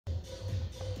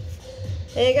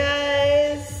Hey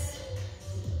guys,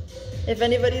 if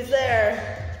anybody's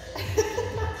there.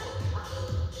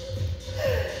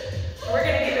 We're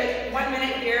gonna give it 1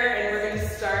 minute here and we're gonna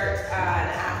start an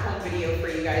at-home video for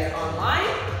you guys online.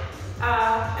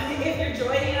 If you're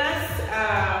joining us,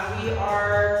 we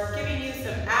are giving you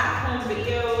some at-home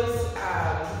videos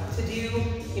to do,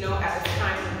 at this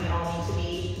time when we all need to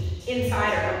be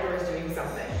inside or outdoors doing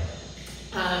something.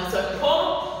 So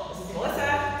Nicole, this is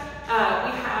Melissa.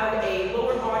 We have a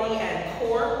lower body and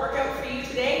core workout for you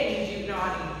today. You do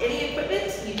not need any equipment.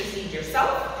 You just need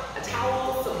yourself, a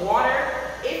towel, some water.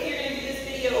 If you're going to do this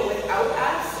video without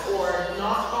us or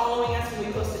not following us when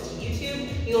we post it to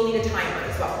YouTube, you'll need a timer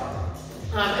as well.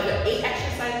 I've got 8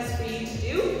 exercises for you to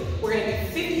do. We're going to do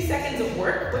 50 seconds of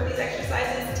work with these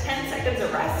exercises, 10 seconds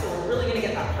of rest, so we're really going to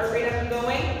get that heart rate up and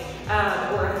going.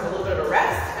 We're going to have a little bit of a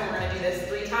rest, and we're going to do this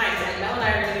 3 times. And Mel and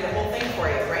I are going to do the whole thing for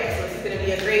you, right? So this is going to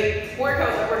be a great workout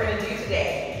that we're going to do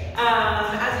today.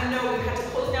 As you know, we've had to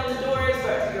close down the doors,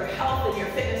 but your health and your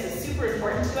fitness is super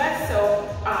important to us. So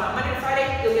Monday to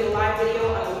Friday, you'll get a live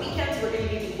video. On the weekends, we're going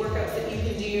to give you workouts that you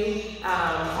can do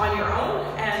on your own,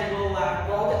 and we'll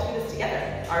all get through this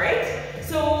together. All right?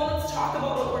 So let's talk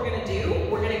about what we're going to do.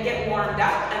 We're going to get warmed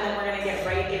up, and then we're going to get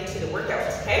right into the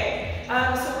workouts. Okay?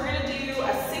 So we're going to do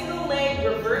a single leg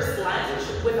reverse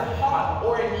lunge with a hop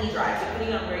or a knee drive,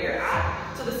 depending on where you're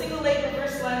at. So the single leg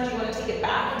reverse lunge, you want to take it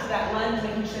back into that lunge,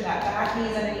 making sure that back knee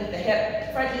is underneath the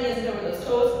hip, front knee isn't over those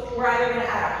toes. We're either going to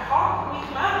add a hop when we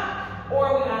come up,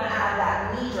 or we're going to add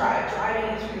that knee drive, driving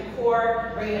it through the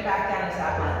core, bringing it back down into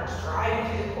that lunge, driving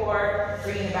through the core,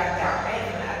 bringing it back down, right?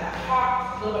 We're going to add that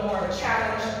hop, a little bit more of a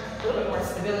challenge, a little bit more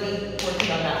stability,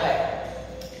 working on that leg.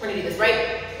 We're going to do this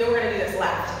right, then we're going to do this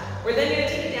left. We're then going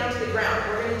to take it down to the ground.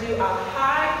 We're going to do a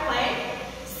high plank,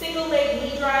 single leg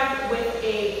knee drive with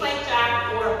a plank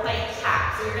jack or a plank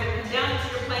tap. So you're going to come down into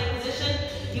your plank position.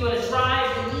 You want to drive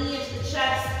the knee into the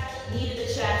chest, knee to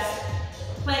the chest,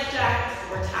 plank jack,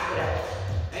 or tap it out.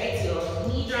 Right? So you'll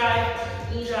knee drive,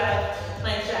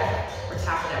 plank jack, or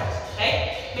tap it out.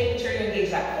 Okay? Making sure you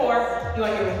engage that core. You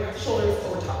want your shoulders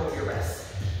over top of your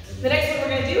wrists. The next one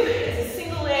we're going to do is a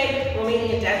single leg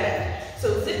Romanian deadlift.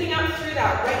 So zipping up through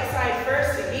that right side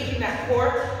first, engaging that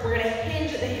core. We're going to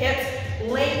hinge at the hips,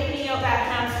 lengthening out that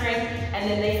hamstring, and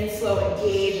then nice and slow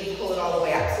engage and pull it all the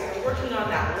way up. So you're working on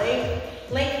that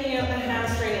length, lengthening out the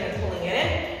hamstring and then pulling it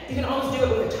in. You can almost do it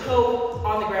with a toe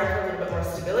on the ground for a little bit more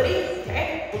stability.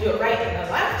 Okay? We'll do it right and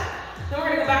then left. Then we're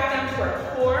going to go back down to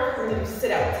our core. We're going to do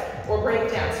sit-outs or break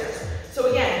dancers.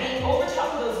 So again, being over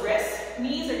top of those wrists,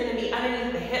 knees are going to be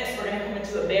underneath the hips. We're going to come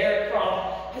into a bear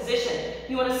crawl position.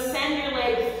 You want to send your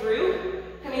leg through,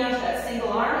 coming onto that single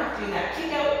arm, doing that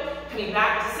kick out, coming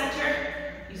back to center,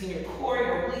 using your core,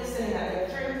 your obliques, sending that leg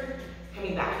through,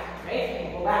 coming back, right?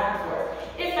 And go back and forth.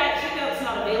 If that kick out's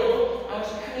not available, I want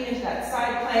you coming into that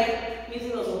side plank, using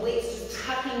those obliques, just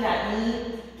tucking that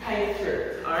knee kind of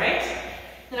through, all right?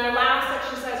 Then our last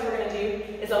exercise we're going to do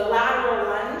is a lateral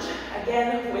lunge,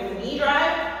 again with a knee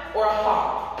drive or a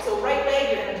hop. So right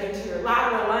leg, you're going to do into your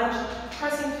lateral lunge,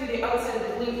 pressing through the outside of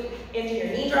the glute into your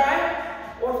knee drive,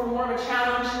 or for more of a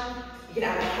challenge, you can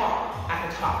add a hop at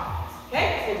the top.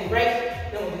 Okay, we'll do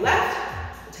right, then we'll do left,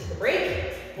 we'll take a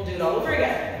break, we'll do it all over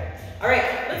again. All right,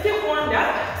 let's get warmed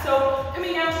up. So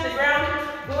coming down to the ground,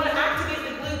 we want to activate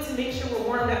the glutes and make sure we're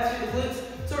warmed up through the glutes.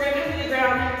 So we're going to come to the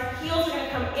ground, heels are going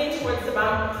to come in towards the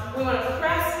bum. We want to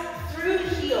press through the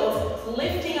heels,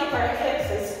 lifting up our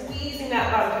hips and squeezing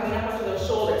that bum, coming up onto those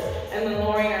shoulders, and then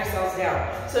lowering ourselves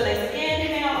down. So nice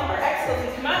inhale or exhale as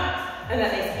we come up, and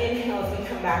that nice inhale as we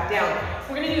come back down.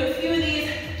 We're going to do a few of these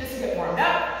just to get warmed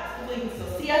up. Hopefully you can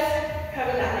still see us,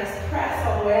 having that nice press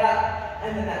all the way up,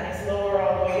 and then that nice lower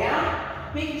all the way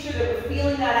down. Making sure that we're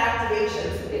feeling that activation.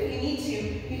 So if you need to,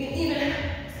 you can even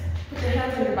put your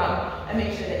hands on your bum and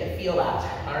make sure that you feel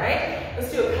that. All right?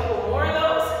 Let's do a couple more of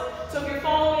those. So if you're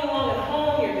following along at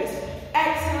home, you're just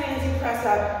exhaling as you press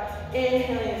up,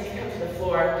 inhaling as you come to the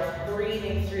floor,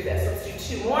 breathing through this. Let's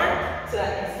do 2 more. So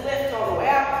that nice lift all the way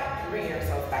up, bringing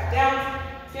ourselves back down.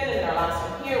 Good, and our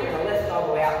last one here, we're going to lift all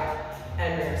the way up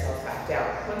and bring ourselves back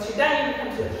down. Once you're done, you can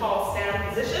come to a tall stand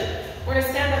position. We're going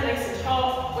to stand up nice and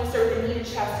tall. We're going to start with the knee to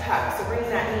chest hug. So bringing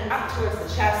that knee up towards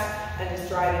the chest and just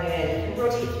driving it in. You can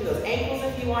rotate through those ankles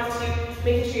if you want to,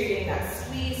 making sure you're getting that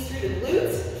squeeze through the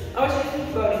glutes. I want you to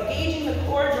think about engaging the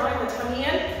core, drawing the tummy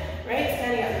in, right?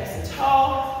 Standing up nice and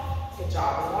tall. Good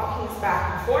job. And walking this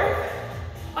back and forth.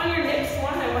 On your next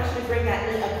one, I want you to bring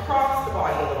that knee across the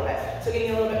body a little bit. So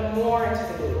getting a little bit more into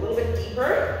the glute, a little bit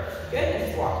deeper. Good, and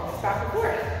just walking this back and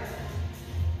forth.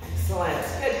 Excellent,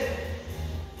 good.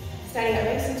 Standing up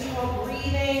nice and tall,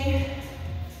 breathing.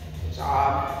 Good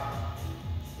job.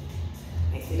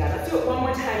 Nicely done. Let's do it one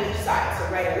more time each side.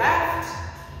 So right or left.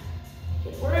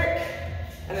 Good work.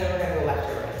 And then we're going to go left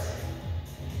or right.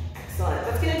 Excellent.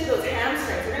 Let's get into those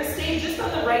hamstrings. We're going to stay just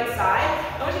on the right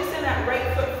side. I want you to send that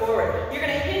right foot forward. You're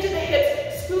going to hinge at the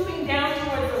hips, scooping down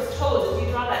towards those toes as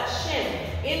you draw that shin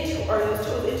into, or those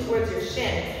toes in towards your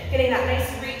shin. Getting that nice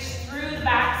reach through the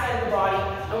back side of the body.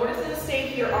 And we're just going to stay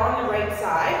here on the right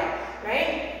side,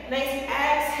 right? Nice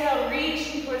exhale,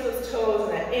 reaching towards those toes,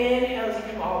 and then inhale as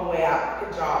you come all the way up.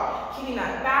 Good job. Keeping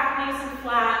that back nice and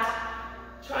flat.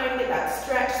 Try and get that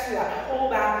stretch through that whole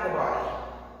back of the body.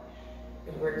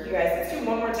 Good work, you guys. Let's do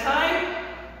one more time.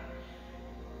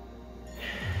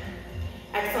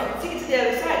 Excellent. Let's take it to the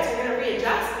other side. So we're going to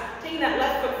readjust. Taking that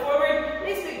left foot forward.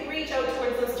 Nice big reach out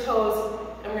towards those toes.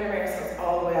 And we're going to bring ourselves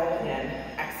all the way up and in.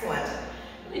 Excellent.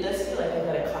 It really does feel like I've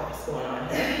got a class going on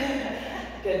here.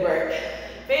 Good work.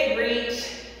 Big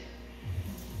reach.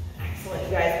 Excellent,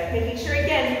 you guys. Making sure,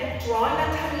 again, drawing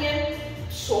that tummy in.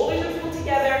 Shoulders are pulled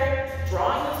together.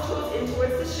 Drawing those toes in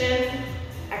towards the shin.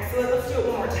 Excellent. Let's do it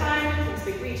one more time. Nice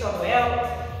big reach all the way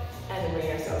out. And then bring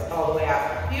ourselves all the way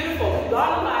up. Beautiful. We've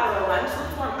got a lateral lunge, so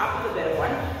let's warm up with a bit of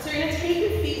one. So you're going to take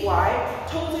your feet wide.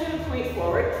 Toes are going to point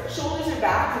forward. Shoulders are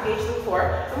back. Engage the core.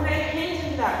 And we're going to hinge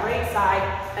into that right side.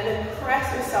 And then press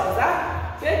yourselves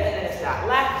up. Good. And then into that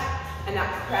left. And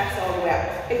that press all the way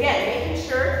up. Again, making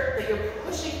sure that you're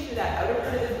pushing through that outer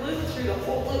part of the glute, through the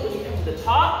whole glute when you come to the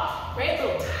top. Right? A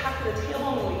little tap of the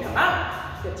tailbone when we come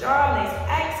up. Good job. Nice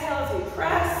exhale as we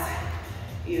press.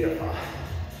 Beautiful.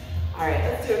 All right,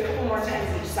 let's do a couple more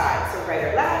times each side. So right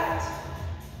or left.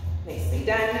 Nicely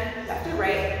done. Left or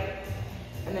right.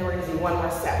 And then we're going to do one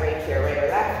more set right here. Right or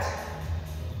left.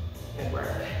 Good work.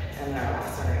 And then our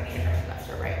last one right here. Left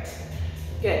or right.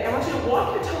 Good. I want you to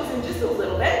walk your toes in just a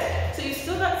little bit. So you've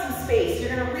still got some space.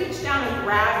 You're going to reach down and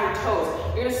grab your toes.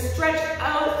 You're going to stretch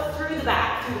out through the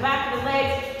back of the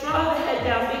legs. Draw the head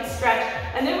down, big stretch.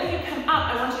 And then when you come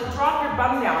up, I want you to drop your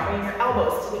bum down, bring your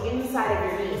elbows to the inside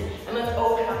of your knees. And let's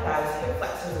open up those hip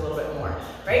flexors a little bit more.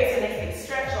 Right? So nice big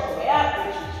stretch all the way up.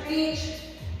 Reach.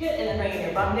 Good. And then bringing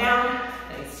your bum down.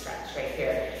 Nice stretch right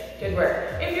here. Good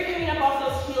work. If you're coming up off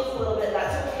those heels a little bit,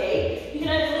 that's okay. You can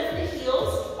either lift the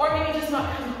heels or maybe just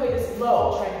not come quite as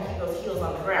low. Try and keep those heels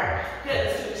on the ground. Good.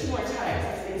 Let's do it 2 more times.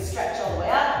 Nice big stretch all the way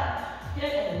up. Good.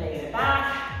 And then bring it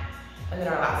back. And then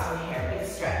our last one here. Big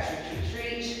stretch.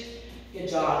 Reach. Good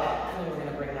job. And then we're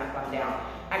going to bring that bum down.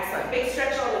 Excellent. Big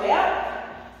stretch all the way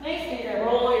up. Nice. And you're going to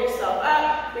roll yourself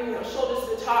up. Bring those shoulders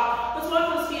to the top. Let's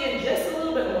walk those feet in just a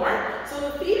little bit more. So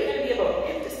the feet are going to be about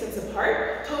hip distance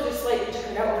apart. Toes are slightly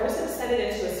turned out. We're just going to send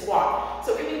it into a squat.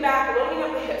 So coming back, loading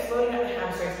up the hips, loading up the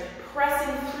hamstrings,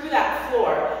 pressing through that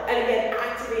floor, and again,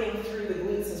 activating through the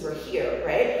glutes as we're here,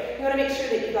 right? You want to make sure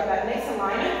that you've got that nice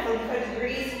alignment, 45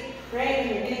 degrees, right?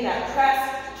 And you're getting that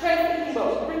press. Try thinking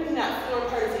about bringing that floor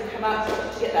part as you come up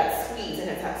to get that squeeze, and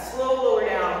it's that slow lower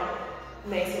down.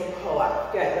 Nice little pull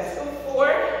up. Good. Let's go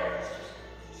 4.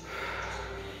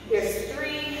 Here's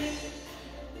 3.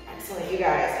 Excellent, you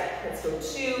guys. Let's go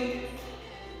 2.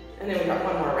 And then we got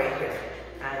one more right here.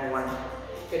 And 1.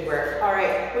 Good work. All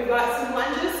right, we've got some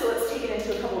lunges, so let's take it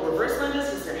into a couple of reverse lunges.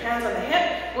 Just your hands on the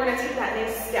hip. We're going to take that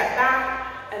nice step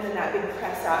back, and then that big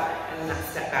press up, and then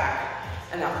that step back,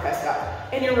 and that press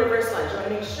up. In your reverse lunge, you want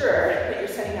to make sure that you're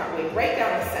sending that weight right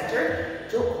down the center.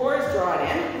 Your core is drawn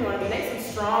in. You want to be nice and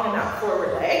strong in that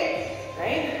forward leg,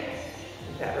 right?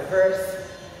 Make that reverse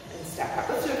and step up.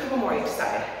 Let's do a couple more each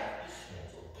side.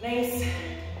 Nice.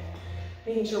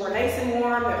 Making sure we're nice and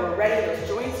warm, that we're ready, those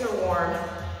joints are warm.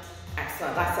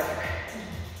 Excellent. Last second.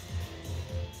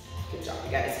 Good job,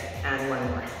 you guys. And one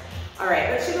more. All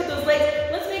right, let's shake out those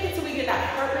legs. Let's make it so we get that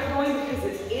heart rate going, because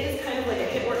this is kind of like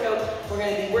a hip workout. We're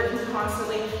going to be working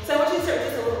constantly. So I want you to start with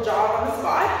just a little jog on the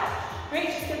spot. Right?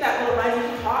 Just get that little run. You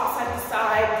can hop side to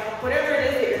side, whatever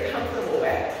it is that you're comfortable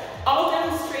with. I'll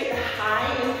demonstrate the high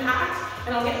impact,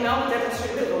 and I'll get Mel to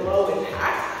demonstrate a bit of a low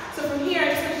impact. So from here,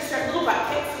 I'm just going to start little butt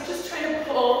kicks. So just try to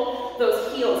pull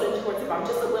those heels in towards the bum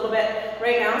just a little bit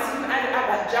right now. So you can either add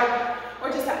that jump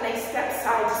or just that nice step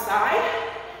side to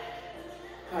side.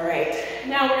 All right,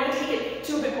 now we're going to take it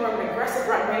to a bit more of an aggressive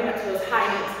run, bringing up to those high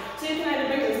knees. So you can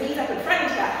either bring those knees up in front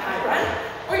into that high run,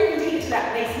 or you can take it to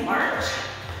that nice march.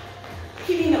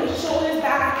 Keeping those shoulders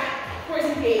back, cores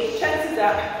engaged, chest is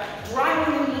up,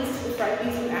 driving the knees to the front,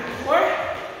 using that core.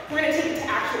 We're going to take it to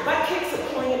actual butt kicks, so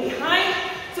pulling in behind,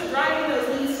 so driving those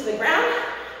knees to the ground.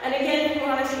 And again, if you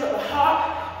want to take up the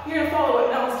hop, you're going to follow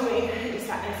what Mel's doing, and just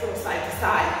that nice little side to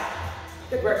side.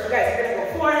 Good work, you guys. We're going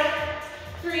to go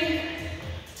 4, 3,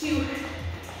 2,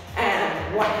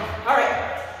 and 1. All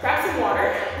right, grab some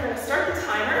water. We're going to start the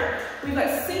timer. We've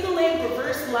got single leg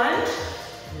reverse lunge,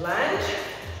 lunge,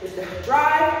 with the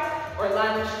drive or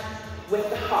lunge with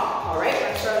the hop. All right,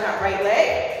 let's start on that right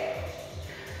leg.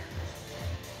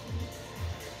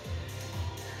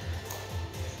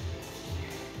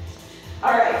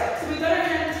 All right, so we've got our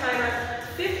hand timer,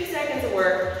 50 seconds of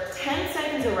work, 10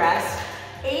 seconds of rest,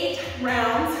 8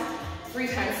 rounds, 3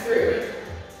 times through.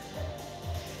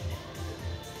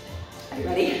 Are you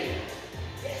ready?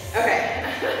 Yes. Okay.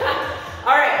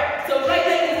 All right, so right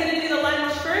leg is gonna do the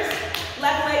lunge first,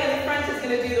 left leg in the front is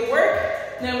gonna do the work,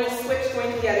 and then we'll switch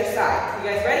going to the other side.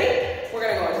 You guys ready? We're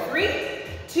gonna go in 3,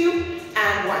 2,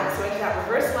 and 1. So into that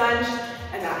reverse lunge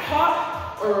and that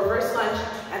hop, or reverse lunge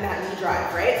and that knee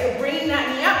drive, right? So bringing that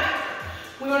knee up,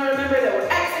 we wanna remember that we're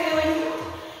exhaling,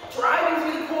 driving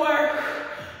through the core,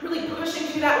 really pushing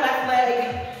through that left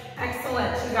leg.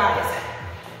 Excellent, you guys.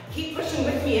 Keep pushing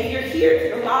with me. If you're here,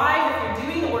 if you're live, if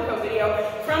you're doing the workout video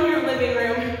from your living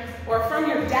room or from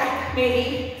your deck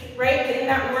maybe, right? Getting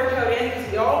that workout in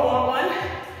because we all want one.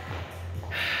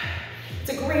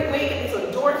 It's a great way to get these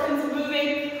endorphins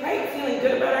moving, right? Feeling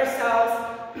good about ourselves.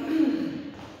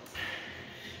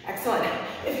 Excellent.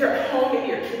 If you're at home, maybe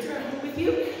your kids are at home with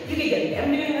you, you can get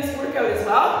them doing this workout as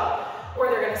well. Or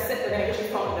they're gonna sit, they're gonna get your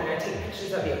phone, and they're gonna take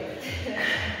pictures of you.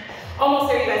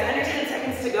 Almost there, you guys. Under 10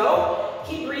 seconds to go.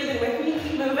 Keep breathing with me,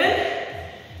 keep moving.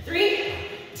 3,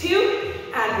 2,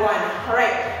 and 1. All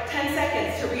right, 10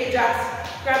 seconds to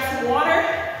readjust. Grab some water,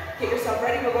 get yourself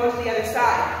ready. We're going to the other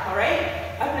side, all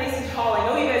right? Up nice and tall. I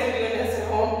know you guys are doing this at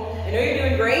home. I know you're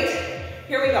doing great.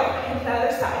 Here we go, into the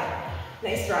other side.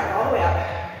 Nice drive, all the way up.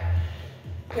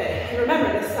 Good, and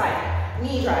remember this side,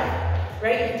 knee drive,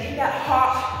 right? You can take that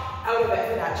hop out of it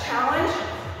for that challenge.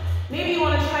 Maybe you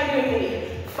wanna try doing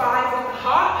maybe 5 with the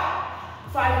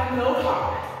hop, 5 with no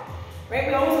hop, right?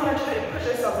 We always wanna try to push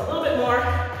ourselves a little bit more,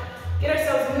 get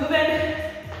ourselves moving.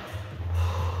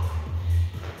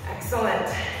 Excellent.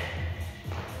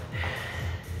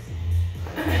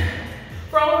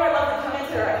 For all of our lovely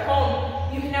clients that are at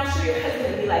home, you can now show your husband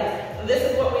and be like,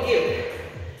 this is what we do.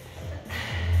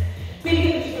 Maybe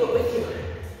get them to do it with you.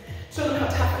 Show them how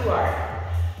tough you are.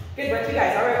 Good work, you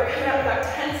guys. All right, we're coming up about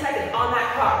 10 seconds on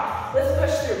that hop. Let's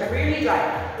push through. Remember your knee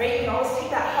drive, right? You can always take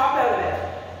that hop out of it.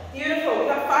 Beautiful. We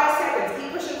got 5 seconds.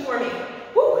 Keep pushing for me.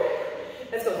 Woo.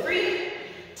 Let's go. 3,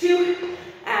 2,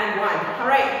 and 1. All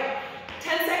right.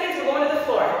 10 seconds. We're going to the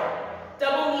floor.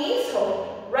 Double knees.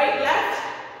 So right, left,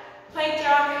 plank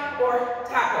jack, or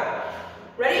tackle.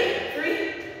 Ready?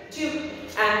 3, 2,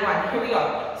 and 1. Here we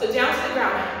go. So down to the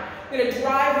ground. We're going to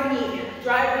drive the knee,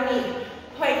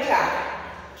 plank jack.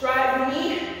 Drive the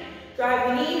knee,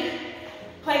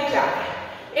 plank jack.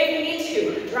 If you need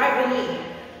to, drive the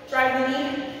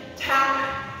knee,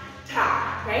 tap,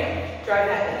 tap, right? Drive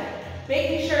that knee.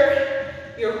 Making sure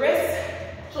your wrists,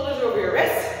 shoulders are over your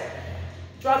wrists.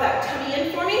 Draw that tummy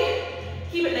in for me.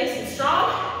 Keep it nice and strong,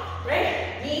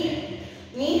 right? Knee,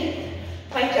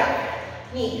 plank jack.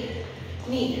 Knee,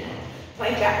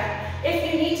 plank jack.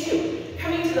 If you need to,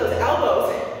 coming to those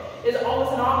elbows is always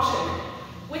an option.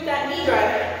 With that knee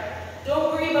drive,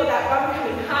 don't worry about that bum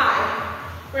coming high,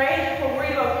 right? We're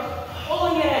worried about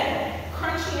pulling it in,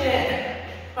 crunching it in.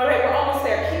 All right, we're almost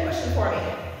there. Keep pushing for me,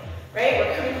 right?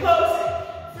 We're coming close.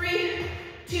 3,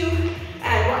 2,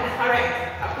 and 1. All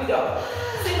right, up we go.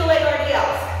 Single leg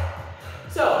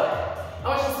RDLs. So, I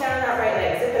want you to stand on that right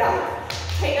leg. Zip it up.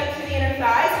 Tighten up through the inner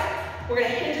thighs. We're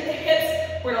going to hinge at the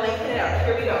hips. We're going to lengthen it out.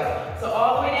 Here we go. So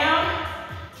all the way down.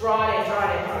 Draw it in, draw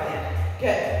it in, draw it in.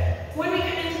 Good. When we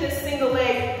come into this single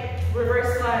leg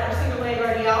reverse lunge or single leg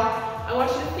RDL, I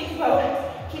want you to think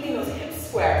about keeping those hips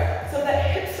square. So that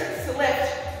hip starts to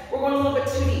lift. We're going a little bit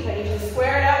too deep. I need you to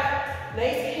square it up.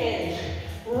 Nice hinge.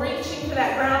 Reaching for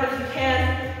that ground if you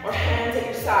can, or hands at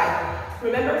your side.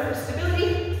 Remember, for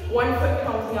stability, 1 foot can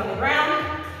always be on the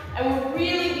ground. And we're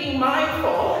really being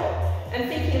mindful and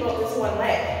thinking about this one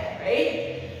leg, right?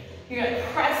 You're going to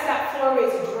press that floor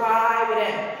weight to drive it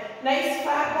in. Nice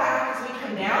flat back as we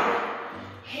come down.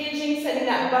 Hinging, sending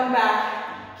that bum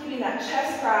back, keeping that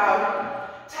chest proud,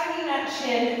 tucking that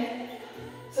chin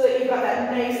so that you've got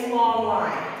that nice long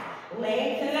line.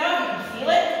 Lengthen it out, you can feel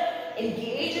it.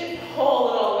 Engage it, pull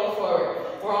it all the way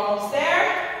forward. We're almost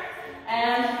there.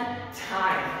 And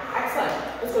time.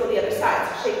 Excellent. Let's go to the other side.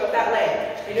 So shake out that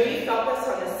leg. I know you felt this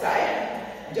on this side.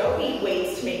 Don't need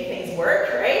weights to make things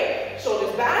work, right?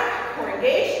 Shoulders back, core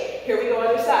engaged. Here we go,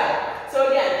 other side. So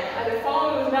again, either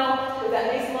following with Mel with that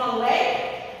nice long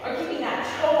leg, or keeping that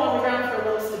toe on the ground for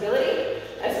a little stability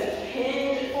as we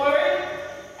hinge it forward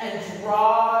and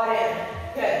draw it in.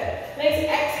 Good. Nice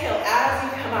exhale as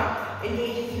you come up,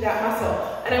 engaging through that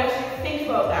muscle. And I want you to think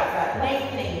about that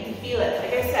lengthening. You can feel it,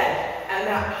 like I said, and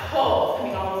that pull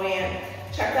coming all the way in.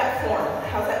 Check that form.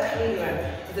 How's that tummy doing?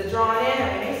 Is it drawn in?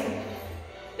 Are we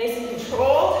nice and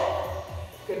controlled?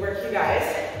 Good work, you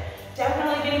guys.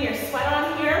 Definitely getting your sweat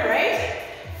on here, right?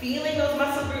 Feeling those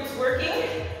muscle groups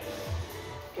working.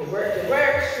 Good work, good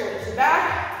work. Shoulders to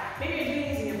back. Maybe you're doing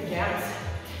these in your pajamas.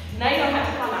 Now you don't have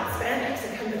to put on that spandex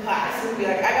and come to class and be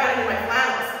like, I got it in my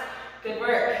flannels. Good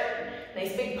work.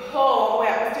 Nice big pull all the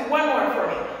way up. Let's do one more for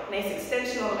me. Nice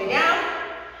extension all the way down.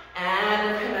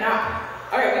 And we're coming up.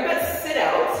 All right, we've got sit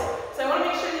outs. So I want to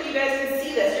make sure that you guys can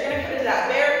see this. You're going to come into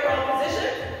that bear crawl position,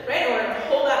 right? And we're going to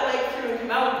pull that leg through and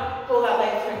come out. Pull that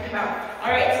leg through and come out. All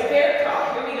right, so bear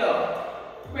crawl. Here we go.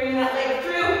 Bring that leg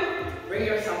through. Bring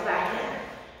yourself back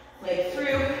in. Leg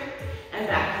through and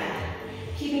back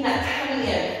in. Keeping that tummy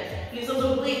in. Use those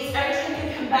obliques every time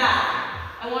you come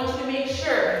back. I want you to make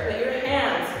sure that your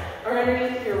hands are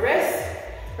underneath your wrists,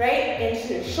 right?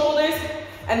 Into your shoulders,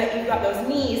 and that you've got those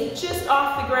knees just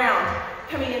off the ground,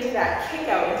 coming into that kick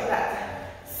out, into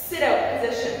that sit out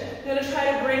position. You're gonna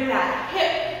try to bring that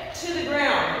hip to the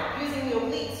ground, using the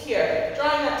obliques here,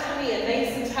 drawing that tummy in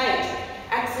nice and tight.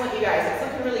 Excellent, you guys,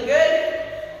 it's looking really good.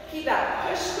 Keep that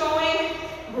push going.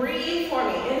 Breathe for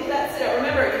me into that sit out.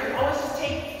 Remember, you can always just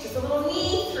take just a little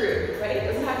knee through, right? It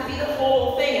doesn't have to be the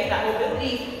whole thing if that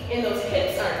mobility in those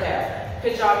hips aren't there.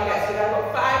 Good job, you guys. We got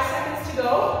about 5 seconds to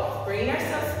go. Bringing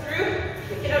ourselves through.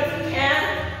 Kick it out if you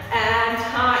can. And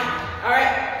time. All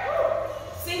right.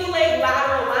 Single leg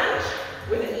lateral lunge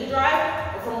with a knee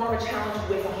drive, or for more of a challenge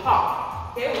with a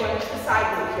hop. Okay, we're going to the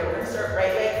side move here. We're going to start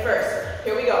right leg first.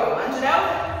 Here we go. Lunge it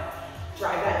out.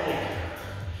 Drive that knee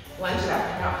in. Lunge it up.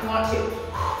 Now if you want to,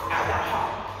 add that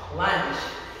hop. Lunge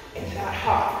into that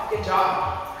hop. Good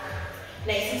job.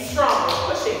 Nice and strong.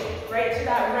 We're pushing right to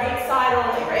that right side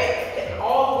only, right? Getting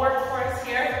all the work for us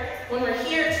here. When we're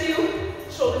here too,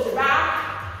 shoulders are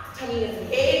back, tummy is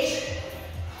engaged.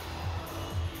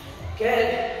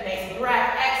 Good. Nice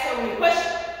breath. Exhale when you push.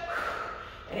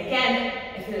 And again,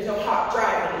 if there's no hop,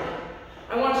 drive the knee.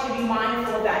 I want you to be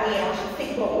mindful of that knee. I want you to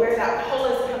think about where that pull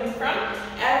is coming from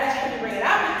every time you bring it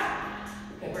up.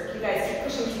 Good work, you guys. Keep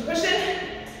pushing, keep pushing.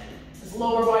 This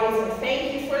lower body is going to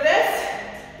thank you for this.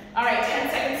 All right, 10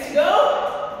 seconds to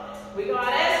go. We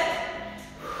got it.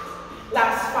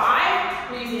 Last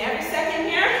 5. We're using every second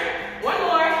here. One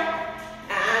more.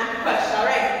 And push. All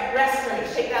right, rest for me.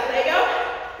 Shake that leg out.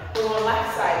 We're on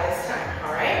left side this time.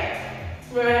 All right.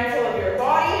 Mindful of your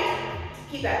body.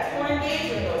 Keep that core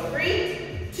engaged. We're going to go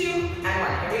 3, 2, and 1.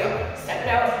 Here we go. Step it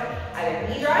out. Either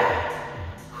knee drive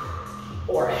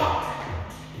or hop.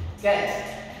 Good.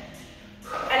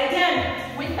 And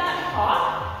again, with that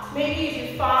hop, maybe you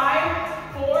do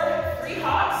 5, 4, 3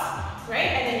 hops, right?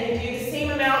 And then you can do the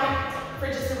same amount for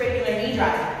just a regular knee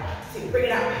drive. So you bring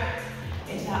it up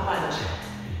into that lunge.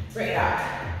 Bring it up.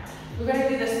 We're going to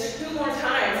do this 2 more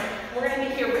times. We're going to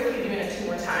be here with you doing it 2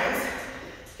 more times.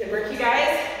 Good work, you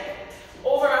guys.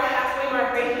 Over our halfway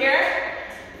mark right here.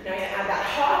 Now you're going to add that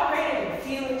hop, right? And you're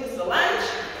feeling just the lunge.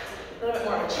 A little bit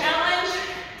more of a challenge.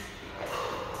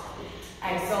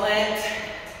 Excellent.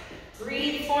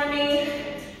 Breathe for me.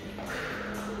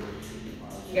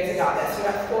 You guys have got this. We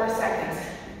got 4 seconds.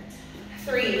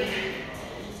 3,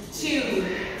 2,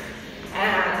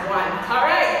 and 1. All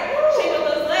right. Shake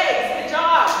out those legs. Good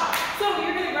job. So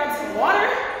you're going to grab some water.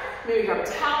 Maybe grab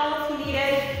a towel if you need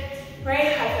it.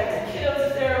 Right? High five your kiddos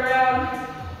if they're around.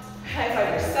 High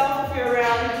five yourself if you're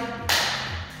around.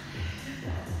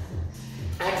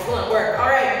 Excellent work. All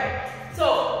right.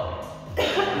 So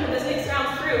this next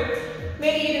round through,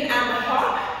 maybe you didn't add the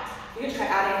hop. You can try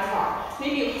adding a hop.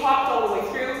 Maybe you hopped all the way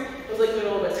through. It was like you're a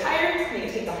little bit tired. You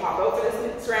can take the hop out for this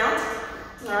next round.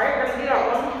 All right, we're going to do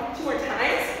that 2 more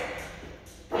times.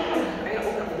 I'm going to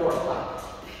open up the door clock.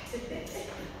 It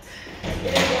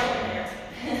is warm in here.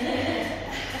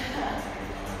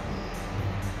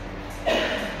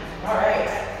 All right.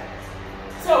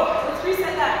 So let's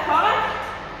reset that clock.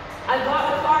 I've got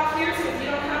the clock here, so if you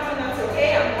don't have one, that's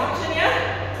okay. I'm watching you.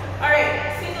 All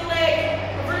right, single leg,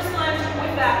 reverse lunge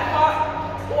with that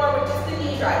hop, or with just the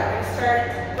knee drive. We're going to start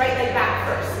right leg back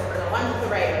first. So we're going to lunge with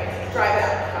the right, drive it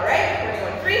up. All right, we're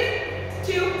going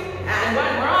 3, 2, and 1.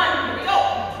 We're on. Here we go.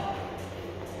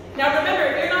 Now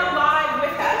remember, if you're not live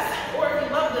with us, or if you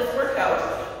love this workout,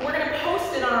 we're going to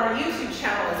post it on our YouTube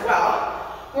channel as well.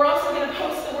 We're also going to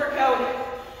post the workout,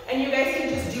 and you guys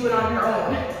can just do it on your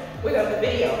own without the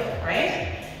video,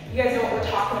 right? You guys know what we're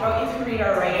talking about. You can read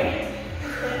our writing.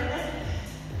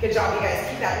 Good job, you guys.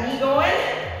 Keep that knee going.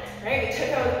 Right? We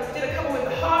did a couple with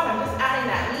the hop. I'm just adding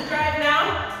that knee drive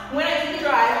now. When I knee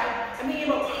drive, I'm thinking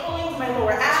about pulling with my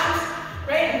lower abs,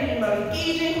 right? I'm thinking about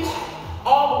engaging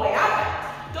all the way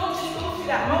up. Don't just go through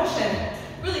that motion.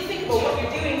 Really think about what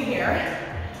you're doing here.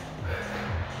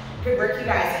 Good work, you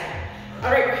guys.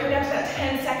 All right, we're coming down to that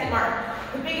 10-second mark.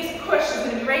 The biggest push is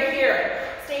gonna be right here.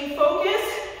 Staying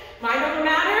focused, mind over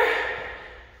matter.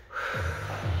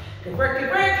 Good work,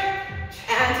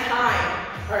 and time.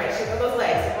 All right, shake out those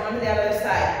legs, on to the other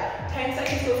side. 10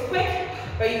 seconds goes quick,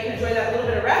 but you can enjoy that little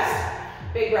bit of rest.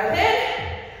 Big breath in,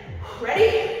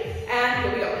 ready, and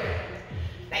here we go.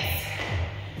 Nice.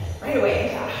 Right away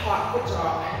into that hot foot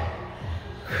jog.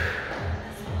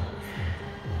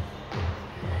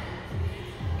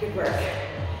 Good work.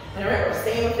 And remember,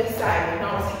 staying with this side. You can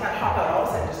almost take that hop out all of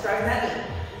a sudden, just driving that knee.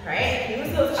 Right?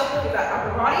 Use those that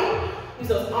upper body. Use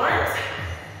those arms.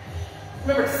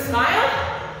 Remember to smile.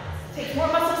 Take more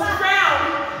muscles to the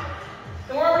ground.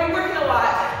 And we're already working a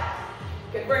lot.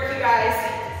 Good work, you guys.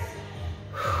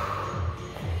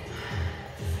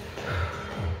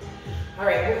 All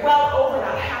right, we're well over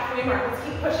that halfway mark. Let's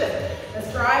keep pushing.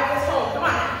 Let's drive this home. Come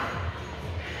on.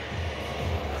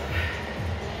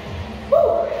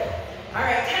 Woo. All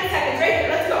right, 10 seconds right here.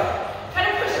 Let's go. Try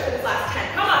to push it for this last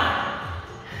 10. Come on.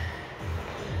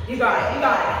 You got it. You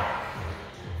got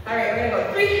it. All right, we're going to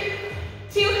go 3,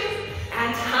 2,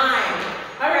 and time.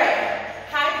 All right,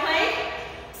 high plank,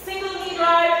 single knee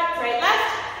drive, right,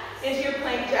 left, into your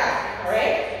plank jack. All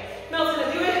right, Mel's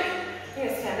going to do it. I'm going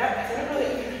to stand up because I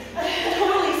don't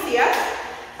really see us.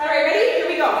 All right, ready? Here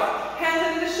we go. Hands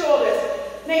under the shoulders.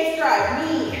 Nice drive.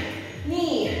 Knee,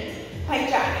 knee, plank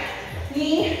jack.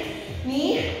 Knee,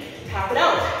 knee, tap it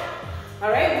out.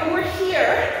 All right, when we're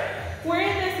here, we're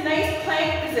in this nice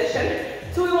plank position,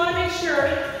 so we want to make sure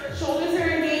shoulders are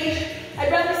engaged.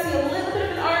 I'd rather see a little bit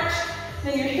of an arch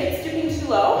than your hips dipping too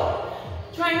low.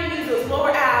 Trying to use those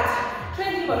lower abs.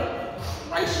 Trying to think about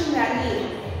crunching that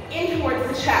knee in towards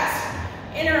the chest.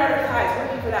 Inner outer thighs,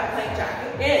 working for that plank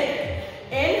jack.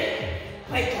 In,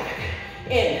 plank jack.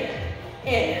 In,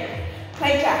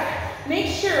 plank jack. Make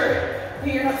sure that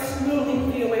you're not smoothly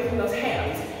moving away from those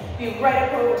hands. Be right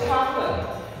up over top of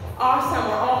them. Awesome,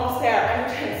 we're almost there.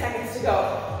 Under 10 seconds to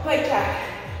go. Plank jack.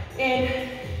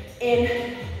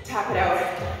 In, tap it out,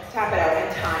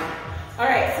 in time. All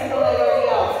right, single leg over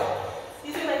the elbows.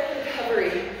 These are like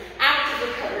recovery, active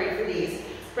recovery for these,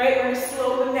 right? We're gonna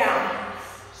slow them down.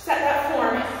 Set that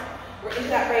form, we're into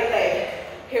that right leg.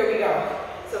 Here we go.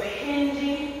 So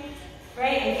hinging,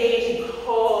 right? Engage and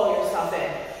pull yourself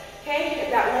in. Okay,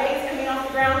 if that leg is coming off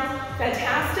the ground,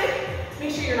 fantastic.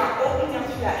 Make sure you're not opening up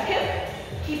through that hip.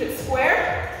 Keep it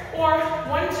square, or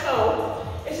one toe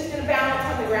is just gonna balance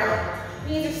on the ground.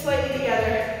 Knees are slightly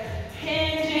together.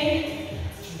 Hinging,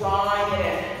 drawing it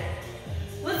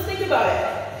in. Let's think about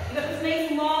it. You got this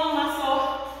nice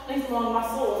long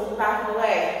muscles in the back of the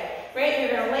leg, right?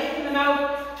 You're gonna lengthen them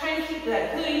out, trying to keep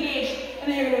that glute engaged,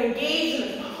 and then you're gonna engage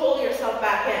and pull yourself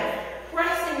back in.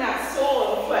 Pressing that sole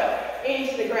of the foot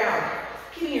into the ground.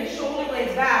 Keeping your shoulder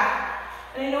blades back.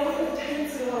 And I know we have a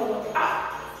tendency to want to look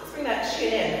up. Let's bring that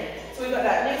chin in. So we've got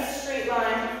that nice straight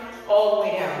line all the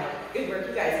way down. Good work,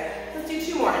 you guys. Let's do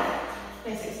 2 more.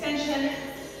 Nice extension,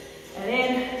 and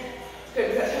in.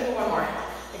 Good, we've got time for 1 more.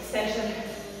 Extension,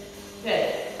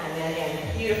 good, and then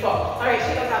in. Beautiful. All right,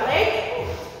 shake out that leg.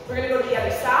 We're gonna go to the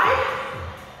other side.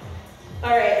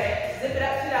 All right, zip it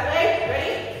up through that leg.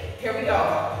 Ready? Here we go.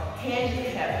 Hand to the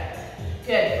hip.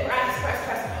 Good, press, press,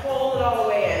 press. Pull it all the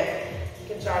way in.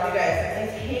 Good job, you guys.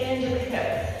 Nice hand to the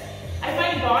hip. I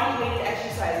find body weighted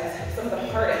exercises some of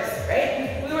the hardest,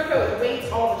 right? We work out with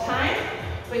weights all the time.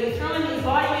 But you throw in these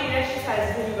body-weighted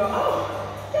exercises and you go, oh,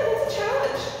 yeah, that's a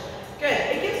challenge. Good.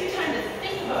 It gives you time to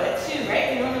think about it too,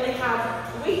 right? We normally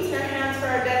have weights in our hands for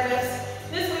our deadlifts.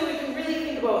 This way we can really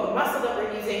think about the muscle that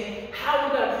we're using, how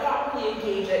we're going to properly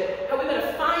engage it, how we're going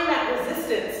to find that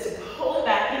resistance to pull it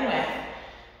back in with,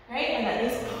 right? And that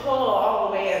nice pull all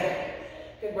the way in.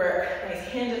 Good work. Nice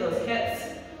hinge of those hips.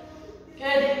 Good.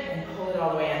 And pull it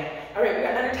all the way in. All right, we've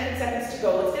got under 10 seconds to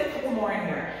go. Let's get a couple more in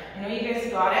here. I know you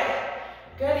guys got it.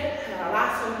 Good, and our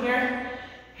last one here,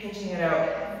 hinging it out,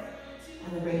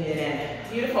 and then bringing it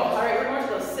in. Beautiful, all right, we're going to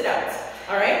those sit-ups,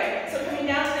 all right? So coming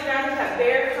down to the ground with that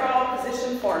bear crawl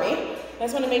position for me. I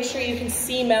just want to make sure you can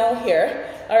see Mel here.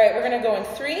 All right, we're gonna go in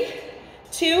 3,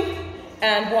 2,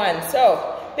 and 1.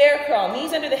 So, bear crawl,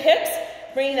 knees under the hips,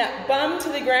 bringing that bum to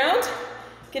the ground,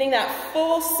 getting that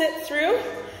full sit through.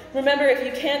 Remember, if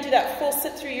you can't do that full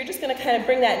sit through, you're just gonna kind of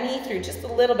bring that knee through just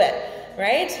a little bit.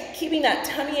 Right? Keeping that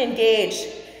tummy engaged.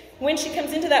 When she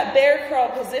comes into that bear crawl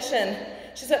position,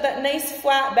 she's got that nice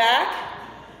flat back,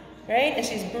 right? And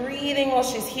she's breathing while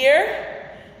she's here.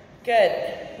 Good.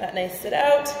 That nice sit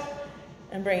out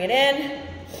and bring it in,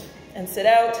 and sit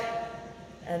out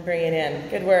and bring it in.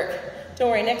 Good work. Don't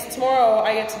worry, tomorrow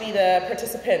I get to be the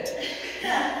participant.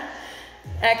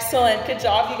 Excellent, good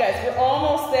job you guys. We're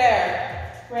almost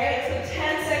there, right? So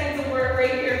 10 seconds of work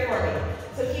right here for me.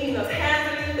 So keeping those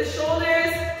hands underneath the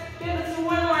shoulders. Good, let's do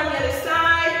one more on the other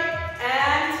side.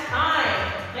 And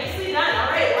time. Nicely done. All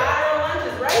right, lateral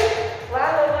lunges right,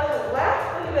 lateral lunges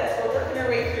left. Look at this, we're working our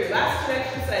way through. Last 2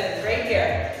 exercises right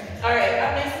here. All right,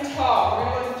 up nice and tall. We're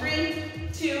gonna go 3,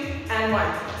 2, and 1.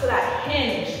 So that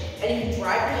hinge, and you can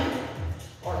drive your knee,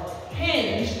 or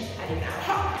hinge, and you can have a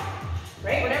hop.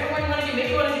 Right, whatever one you want to do. Maybe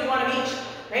you want to do one of each.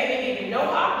 Right, maybe you do no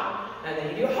hop, and then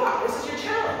you do a hop. This is your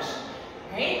challenge.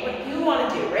 Right, what you want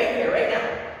to do right here, right now.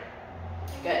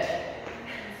 Good.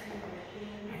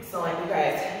 Excellent, you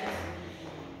guys.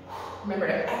 Remember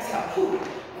to exhale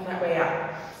on that way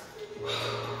out.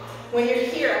 When you're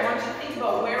here, I want you to think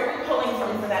about where we're pulling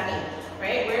from for that knee.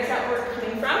 Right, where's that work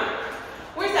coming from?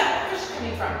 Where's that push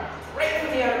coming from? Right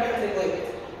from the outer part of the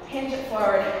glute. Hinge it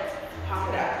forward, hop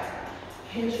it up.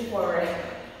 Hinge it forward,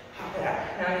 hop it up.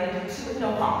 Now I'm going to do 2 with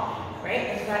no hop, right?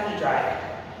 Into that knee drive.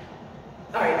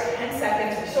 All right, 10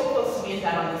 seconds. We're so close to being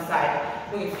done on this side.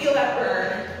 We can feel that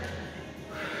burn.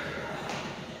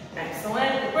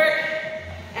 Excellent, good work.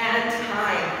 And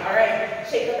time. All right,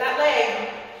 shake up that leg.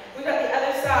 We've got the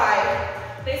other side.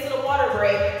 Nice little water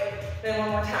break. Then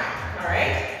one more time, all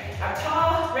right? Up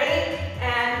tall, ready,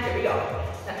 and here we go.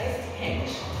 That nice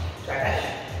hinge. Drive that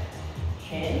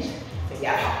hinge. Maybe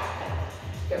out hop.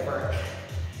 Good work.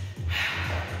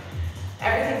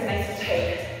 Everything's nice and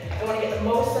tight. I want to get the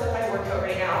most out of my workout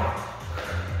right now.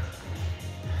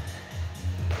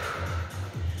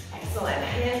 Excellent.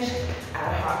 Hinge,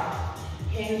 add a hop.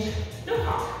 Hinge, no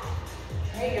hop.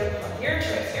 Right, your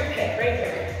choice, your pick, right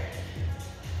here.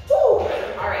 Woo!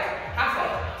 All right, halfway.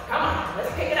 Come on,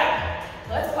 let's pick it up.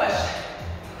 Let's push.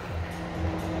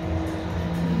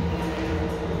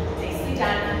 Nicely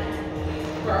done.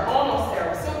 We're almost there.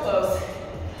 We're so close.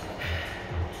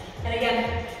 And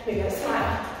again, we gotta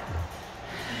smile.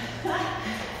 All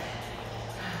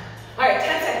right,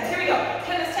 10 seconds. Here we go.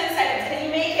 10 seconds. Can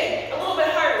you make it a little bit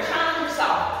harder? Challenge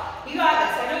yourself. You got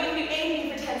this. I know you can do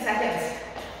anything for 10 seconds.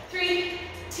 3,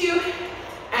 2,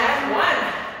 and 1.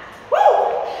 Woo!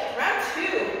 Round 2.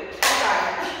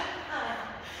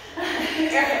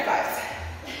 Air high fives.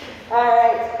 All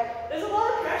right. There's a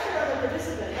lot of pressure on the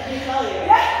participant, let me tell you.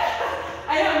 Yeah.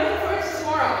 I know. I'm looking forward to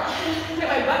tomorrow. Get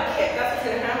my butt kicked. That's what's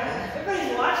gonna happen.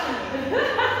 Everybody's watching me.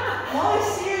 I'm always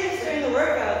serious during the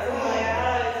workouts. I'm like,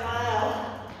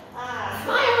 smile.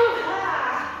 Smile.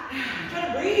 I'm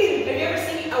trying to breathe. Have you ever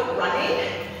seen me out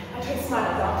running? I try to smile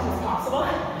as often as possible.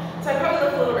 So I probably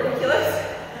look a little ridiculous.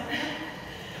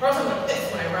 Or else I'm like this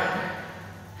when I run.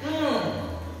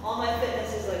 All my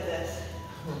fitness is like this.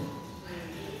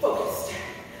 Focused.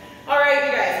 All right,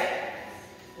 you guys.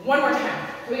 One more time.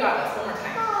 We got this. One more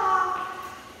time.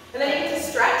 And then you get to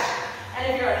stretch.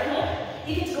 And if you're at home,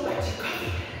 you get to go back to your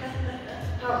coffee.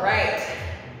 All right.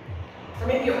 Or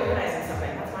maybe you're organizing something.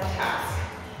 That's my task.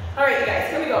 All right, you guys.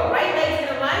 Here we go. Right leg in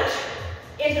a lunge.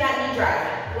 Into that knee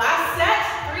drive. Last set.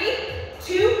 3,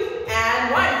 2,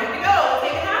 and 1. Here we go. Let's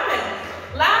make it happen.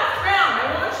 Last round. I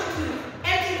want you to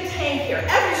empty the tank here.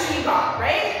 Everything you got,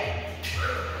 right?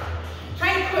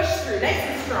 Trying to push through. Nice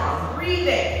and strong.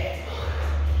 Breathing.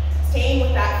 Staying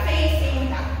with that face. Staying with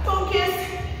that focus.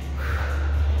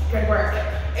 Good work.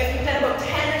 If you've done about 10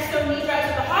 or so knee drives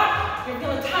with the hop, you're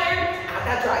feeling tired, add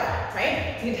that drive,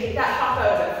 right? You can take that hop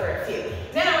out of it for a few.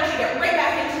 Then I want you to get right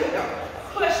back into it, though.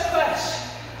 Push, push.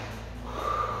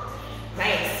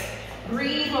 Nice.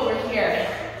 Breathe while we're here.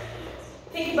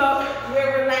 Think about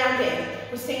where we're landing.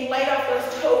 We're staying light off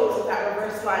those toes with that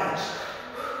reverse lunge.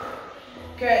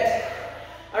 Good.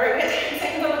 All right, we got 10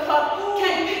 seconds on the clock.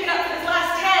 Can you pick it up for this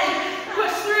last 10?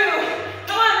 Push through.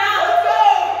 Come on now, let's go.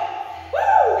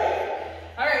 Woo!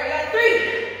 All right, we got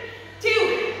 3,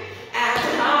 2, and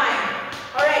time.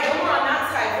 All right, no more on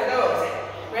that side for those.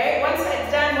 Right, one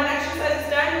side's done, one exercise is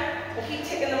done. We'll keep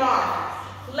ticking them off.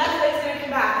 Left leg's gonna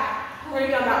come back. We're gonna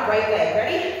be on that right leg.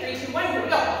 Ready? 3, 2, 1, here we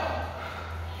go.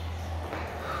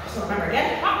 So remember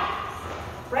again, hop,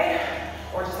 right,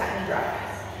 or just that knee drive.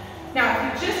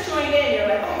 Now, if you just joined in, you're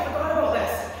like, oh, I forgot about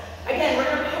this. Again, we're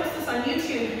gonna post this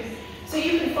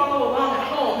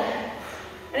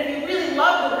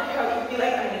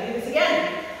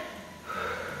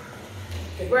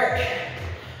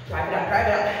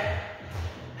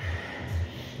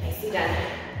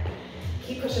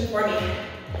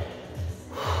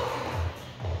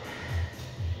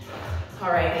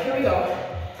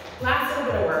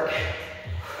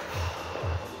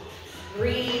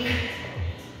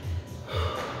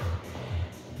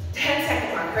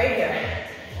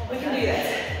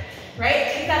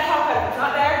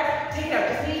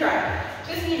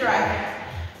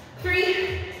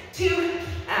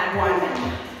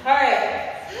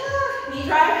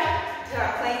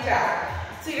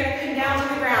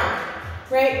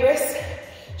right? Wrists,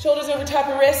 shoulders over top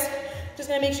of wrists. Just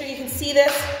gonna make sure you can see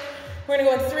this. We're gonna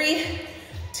go in 3,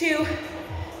 2,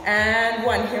 and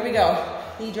 1. Here we go.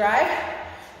 Knee drive,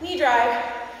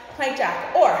 plank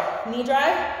jack, or knee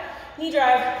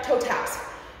drive, toe taps,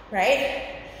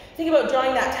 right? Think about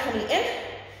drawing that tummy in.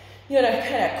 You gotta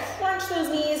kind of crunch those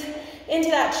knees into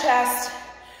that chest.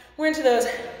 We're into those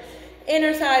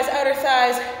inner thighs, outer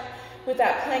thighs with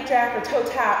that plank jack or toe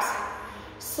taps.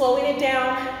 Slowing it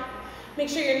down. Make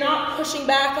sure you're not pushing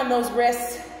back on those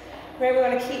wrists. Right, we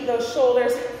want to keep those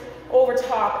shoulders over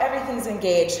top. Everything's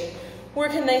engaged.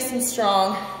 Working nice and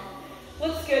strong.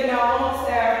 Looks good now, almost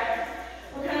there.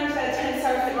 We're coming to that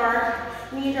 10-second mark.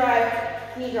 Knee drive,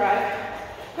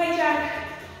 plank jack,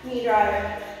 knee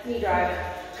drive,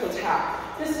 toe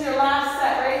tap. This is your last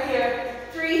set right here.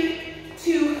 3,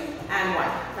 2, and 1.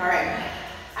 All right.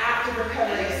 Active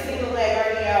recovery, single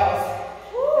leg RDLs.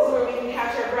 This is where we can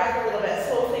catch our breath a little bit,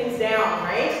 slow things down,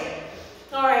 right?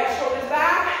 All right, shoulders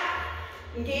back.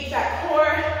 Engage that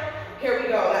core. Here we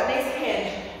go, that nice hinge.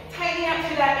 Tightening up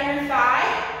through that inner thigh,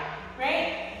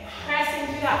 right? Pressing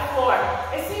through that floor.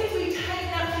 As soon as we tighten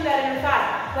up through that inner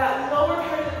thigh, that lower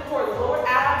part of the core, the lower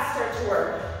abs start to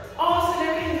work. All of a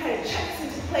sudden, everything kind of checks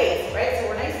into place, right? So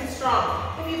we're nice and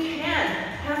strong. If you can,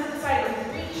 hands to the side,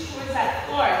 reach towards that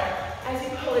floor as you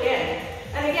pull it in.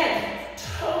 And again,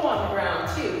 toe on the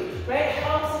ground too, right?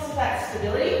 Helps us with that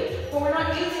stability, but we're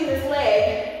not using this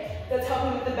leg that's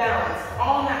helping with the balance.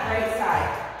 All on that right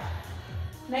side.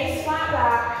 Nice flat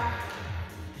back.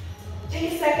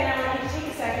 Take a second, I want you to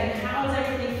take a second. How is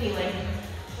everything feeling?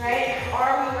 Right?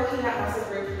 Are we working that muscle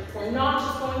group? We're not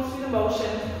just going through the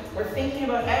motion. We're thinking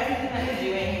about everything that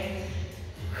you're doing.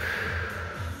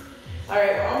 All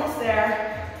right, we're almost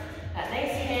there. That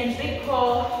nice hinge, big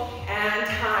pull, and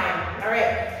time. All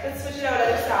right, let's switch it out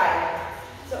other side.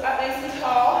 So up nice and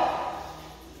tall.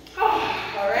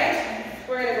 Oh, all right,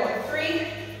 we're gonna go in 3,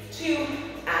 2,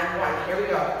 and 1. Here we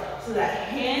go. So that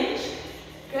hinge,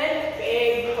 good,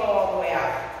 big pull all the way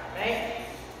up, right?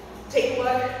 Take a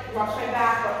look, watch my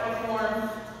back, watch my form,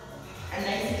 and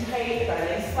nice and tight, got a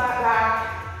nice flat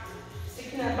back,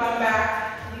 sticking that bum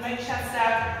back, keeping my chest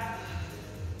up.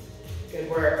 Good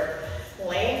work.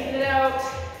 Lengthen it out,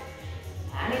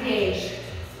 and engage.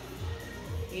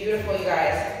 Beautiful, you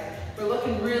guys. We're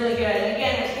looking really good. And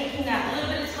again, we're taking that little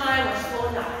bit of time, we're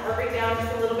slowing that heart rate down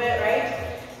just a little bit,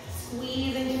 right?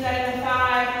 Squeezing through that inner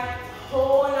thigh,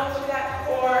 pulling up through that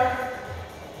core.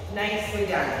 Nicely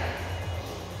done.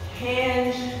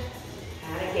 Hinge,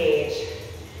 and engage.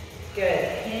 Good,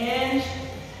 hinge,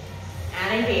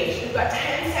 and engage. We've got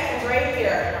 10 seconds right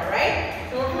here, all right?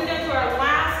 So we're coming down to our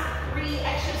last 3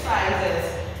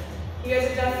 exercises. You guys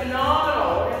have done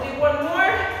phenomenal. We're gonna do one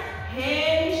more.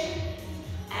 Hinge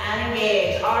and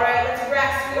engage. All right, let's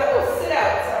rest. We got those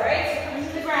sit-outs, all right? So coming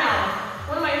to the ground.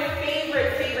 One of my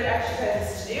favorite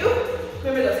exercises to do.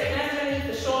 Remember those hands underneath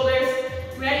the shoulders.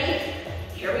 Ready?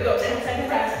 Here we go, 10-second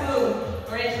rest. Boom.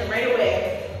 We're into them right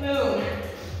away. Boom.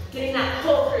 Getting that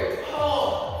pull through.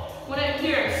 Pull. When I'm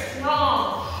here,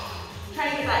 strong.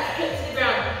 Trying to get that hip to the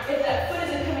ground. If that foot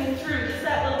isn't coming through, just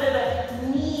that little bit of a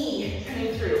knee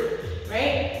coming through,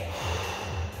 right?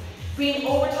 Being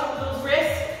over top of those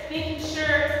wrists, making sure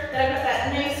that I've got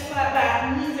that nice flat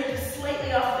back. Knees are just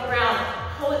slightly off the ground.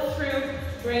 Pull it through,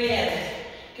 bring it in.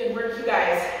 Good work, you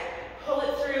guys. Pull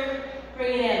it through,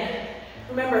 bring it in.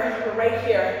 Remember, we're right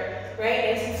here,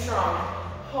 right? Nice and strong.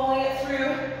 Pulling it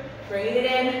through, bringing it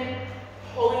in.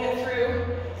 Pulling it through,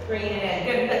 bringing it in.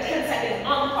 Good, we've got 10 seconds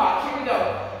on the clock. Here we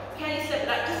go. Can you step it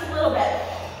up just a little bit?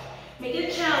 Make it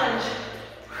a challenge.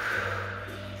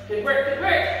 Good work, good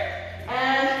work.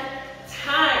 And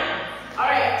time. All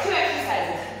right, 2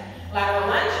 exercises. Lateral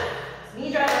lunge,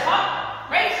 knee driver hop,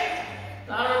 right.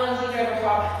 Lateral lunge, knee driver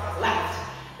hop, left.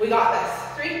 We got this.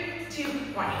 3, 2,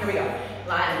 1. Here we go.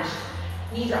 Lunge,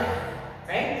 knee drive,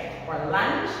 right? Or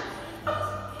lunge,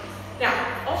 up. Now,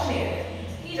 alternate it.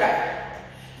 Knee drive,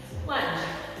 lunge,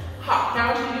 hop.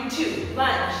 Now we're going to do 2.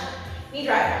 Lunge, knee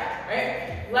drive,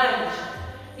 right? Lunge,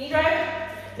 knee drive.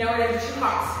 Now we're going to do 2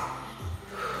 hops.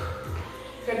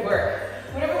 Good work.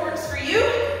 Whatever works for you,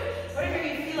 whatever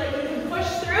you feel like you can push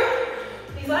through.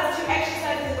 These last 2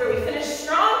 exercises where we finish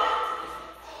strong.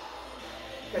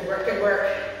 Good work, good work.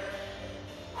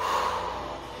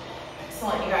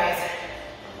 Excellent, you guys.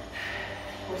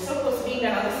 We're so close to being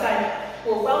done on this side.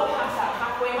 We're well past that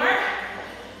halfway mark.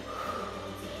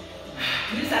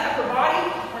 Use that upper body.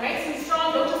 We're nice and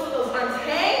strong. Don't just let those arms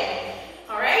hang.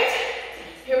 All right?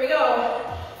 Here we go.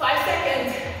 5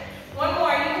 seconds. One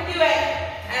more. You can do it.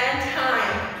 And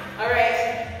time. All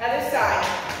right. Other side.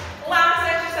 Last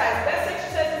exercise. Best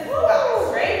exercise is the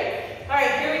last, right? All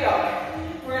right. Here we go.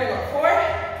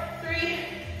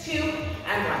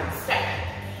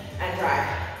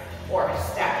 or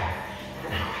step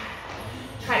and out.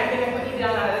 Try to mimic what you did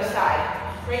on the other side.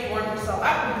 Right, warm yourself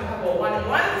up, we do a couple of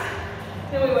 1-and-1s,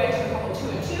 then we went to a couple of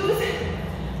 2-and-2s,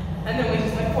 and then we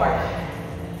just went forward.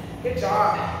 Good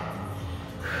job.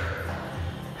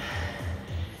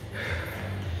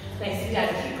 Nice and down,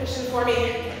 keep pushing for me.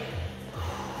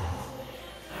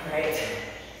 All right,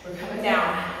 we're coming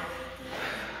down.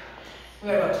 We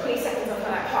got about 20 seconds left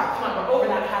on that clock. Come on, we're over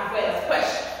that halfway, let's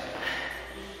push.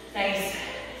 Nice.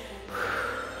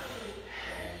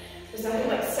 There's nothing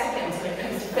like seconds when it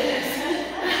comes to fitness.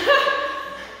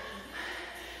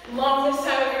 Longest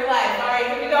time of your life. All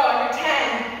right, here we go. Under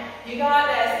 10. You got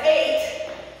this. 8.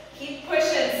 Keep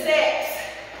pushing. 6.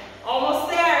 Almost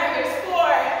there. Here's 4.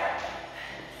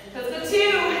 Let's go 2.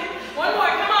 1 more.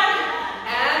 Come on.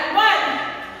 And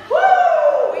 1.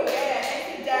 Woo! We did it.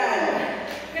 Nicely done.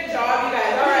 Good job, you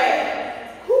guys. All right.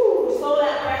 Woo! Slow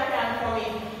that breath down for me.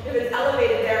 If it's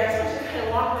elevated there, I just want you to kind of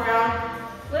walk around.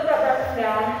 Let that breath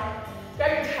down.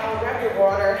 Grab your towel. Grab your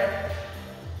water.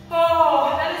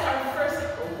 Oh, that is our first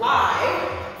live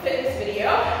fitness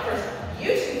video, first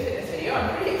YouTube fitness video.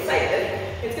 I'm pretty excited.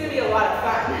 It's going to be a lot of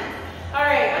fun. All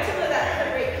right, once you let that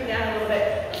heart rate come down a little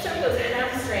bit, let's start with those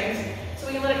hamstrings so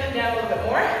we can let it come down a little bit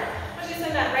more. Once you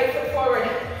send that right foot forward,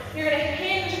 you're going to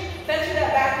hinge, bend through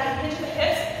that back knee, hinge the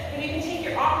hips, and you can take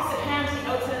your opposite hand to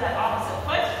the outside of that opposite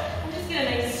foot and just get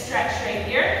a nice stretch right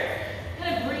here.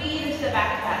 Kind of breathe into the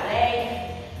back of that leg.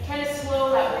 Try to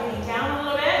slow that breathing down a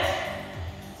little bit.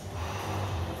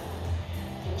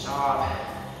 Job.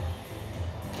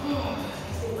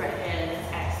 Big breath in, let's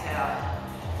exhale.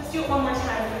 Let's do it one more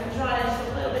time. We can draw it just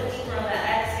a little bit deeper on that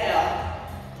exhale.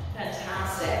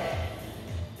 Fantastic.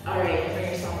 All right, bring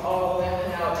yourself all the way up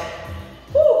and out.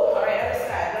 Woo! All right, other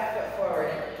side, left foot forward.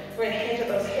 We're gonna hinge at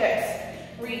those hips.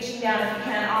 Reaching down if you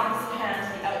can, opposite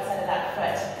hand to the outside of that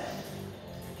foot.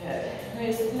 Good.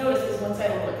 Notice this one side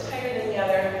a little bit tighter than the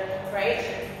other, right?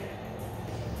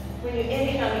 When you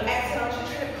inhale on the exhale, you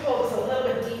try to pull this a little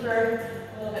bit deeper,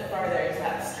 a little bit farther into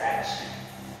that stretch.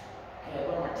 Okay,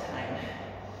 one more time.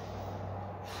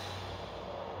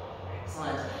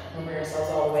 Excellent. Bring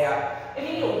yourselves all the way up. If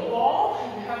you need a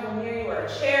wall, you have one near you or a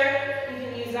chair, you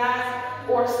can use that.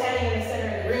 Or standing in the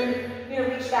center of the room, you're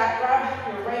gonna reach back,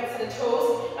 grab your right set of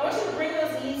toes. I want you to bring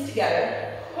those knees together.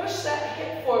 Push that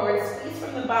hip forward, squeeze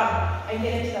from the bum, and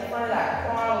get into the front of that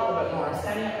quad a little bit more.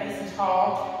 Standing up nice and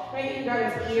tall. Right, you can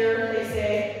grab his ear, they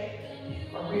say,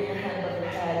 or bring your hand above your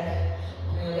head.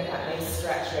 And you'll get that nice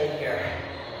stretch right here.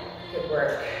 Good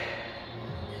work.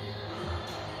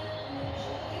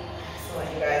 Excellent,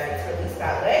 you guys. Let's release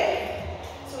that leg.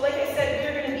 So like I said,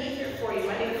 we're going to be here for you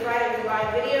Monday to Friday with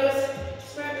live videos.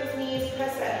 Spread those knees,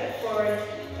 press that hip forward,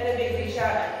 and a big reach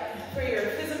out for your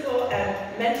physical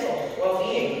and mental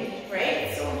well-being, right?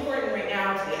 It's so important right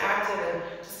now to be active and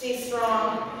to stay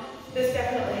strong. This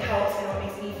definitely helps. I know it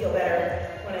makes me feel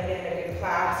better when I get in a good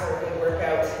class or a good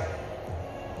workout.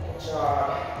 Good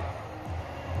job.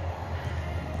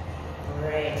 All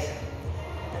right.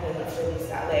 And then let's release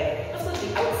that leg. Let's look to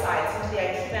the outside, so to the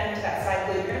IT band, to that side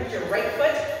glute. You're going to put your right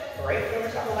foot over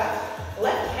top of left.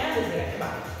 Left hand is going to come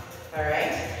up. All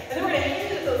right? And then we're going to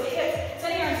hinge at those hips,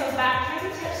 setting ourselves back,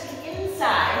 trying to touch the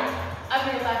inside of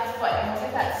your left foot. And we'll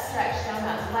get that stretch down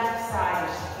that left side.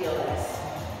 You should feel this.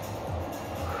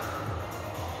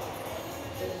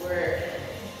 Good work.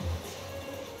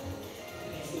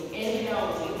 As you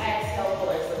inhale, as you exhale, pull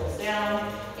ourselves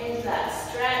down into that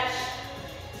stretch.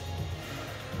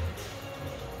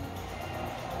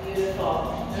 Beautiful.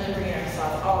 And then bringing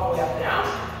ourselves all the way up and out.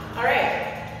 All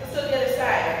right, let's go to the other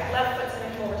side. Left foot's going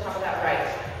to come over top of that right.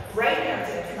 Right hand's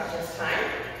going to come up this time.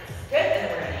 Good, and then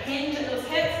we're going to hinge at those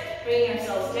hips, bringing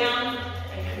ourselves down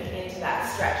and coming into that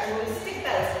stretch. And when we stick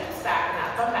that hips back and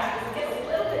that bum back, we can get a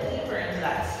little bit deeper into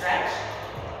that stretch.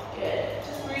 Good.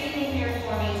 Just breathing here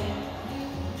for me.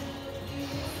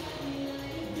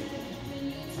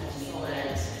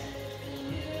 Excellent.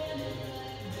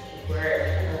 Good work.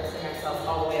 And let's bring ourselves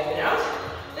all the way up and out.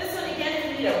 This one again, if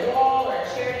you need a wall or a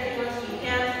chair to hang on to, you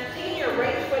can. Taking your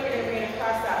right foot, you're going to bring it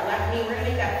across that left knee. We're going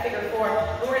to make that figure 4.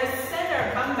 And we're going to send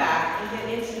our bum back and get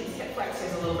into these hip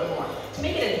flexors a little bit more. To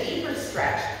make it a deeper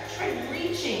stretch, try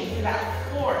reaching through that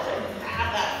floor. Try to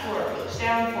grab that floor. Reach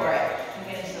down for it.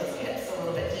 Get into those hips a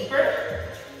little bit deeper.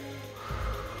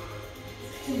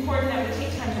 It's important that we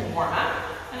take time to warm up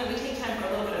and that we take time for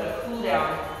a little bit of a cool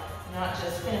down, not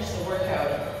just finish the workout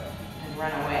and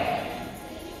run away.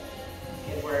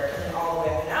 Good work. And then all the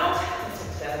way up and out. Let's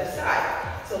take to the other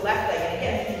side. So left leg, and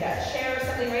again, if you need that chair or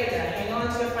something, right, you're going to hang on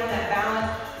to it, find that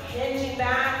balance, hinging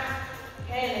back.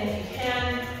 Okay, and then if you can,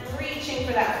 reaching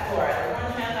for that floor. Either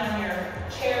one hand on your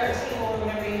chair or table or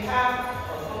whatever you have,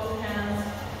 or both hands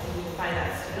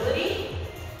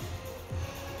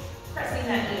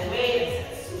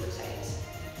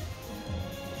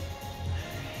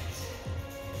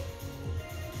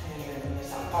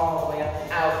all the way up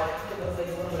and out. Give those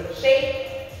legs a little bit of a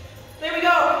shake. There we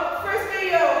go. First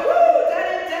video. Woo! Done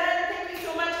and done. Thank you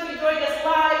so much if you joined us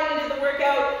live and did the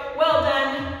workout. Well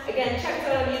done. Again, check us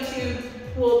out on YouTube.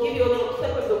 We'll give you a little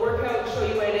clip of the workout, show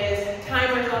you what it is.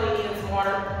 Timer's all you need, and some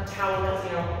water. A towel, that's,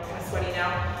 you know, kind of sweaty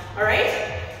now. All right?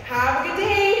 Have a good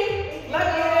day. Love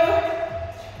you.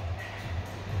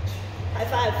 High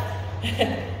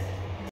five.